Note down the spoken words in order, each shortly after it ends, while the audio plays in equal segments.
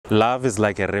Love is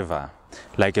like a river,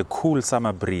 like a cool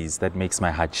summer breeze that makes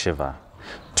my heart shiver.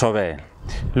 Tobe,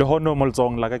 le hono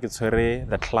molzong laga ke tshwere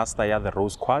the cluster ya the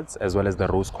rose quartz as well as the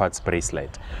rose quartz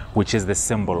bracelet, which is the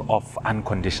symbol of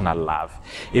unconditional love.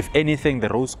 If anything, the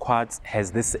rose quartz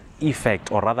has this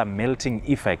effect, or rather melting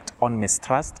effect, on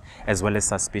mistrust as well as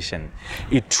suspicion.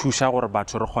 It thusha gore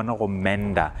batho re kgone go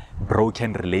menda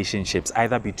broken relationships,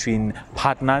 either between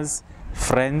partners,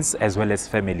 friends as well as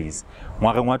families.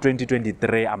 Ngwageng wa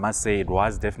 2023, I must say it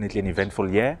was definitely an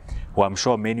eventful year. Well, I'm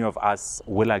sure many of us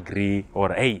will agree,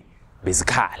 or hey,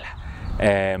 basically,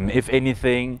 if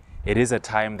anything, it is a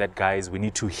time that, guys, we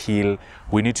need to heal.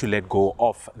 We need to let go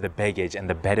of the baggage and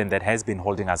the burden that has been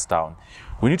holding us down.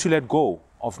 We need to let go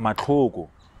of matlogo.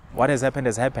 What has happened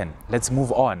has happened. Let's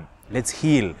move on. Let's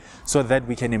heal so that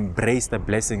we can embrace the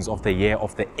blessings of the year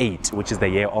of the 8, which is the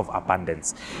year of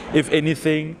abundance. If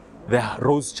anything, the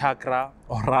rose chakra,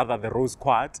 or rather the rose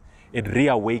quartz, it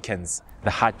reawakens the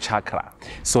heart chakra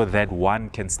so that one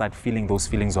can start feeling those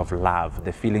feelings of love,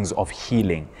 the feelings of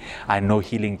healing. I know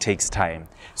healing takes time.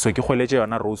 So ke kgoletse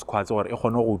yona rose quartz or e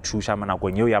kgone go thusha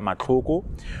manakong eo ya matlhoko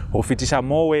go fitisha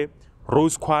mowe.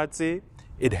 Rose quartz,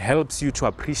 it helps you to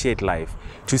appreciate life,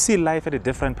 to see life at a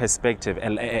different perspective,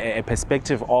 a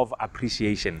perspective of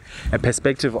appreciation, a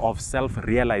perspective of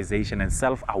self-realization and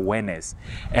self-awareness,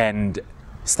 and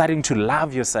starting to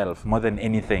love yourself more than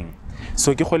anything.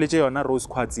 So ke kgoletse yona rose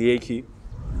quartz yeki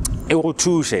e go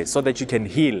thushe so that you can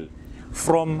heal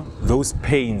from those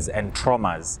pains and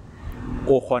traumas,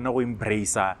 o kgone go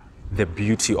embrace the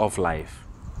beauty of life.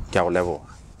 Ke a go leboga.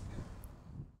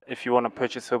 If you want to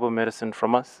purchase herbal medicine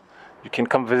from us, you can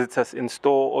come visit us in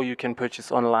store or you can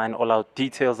purchase online. All our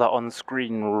details are on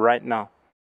screen right now.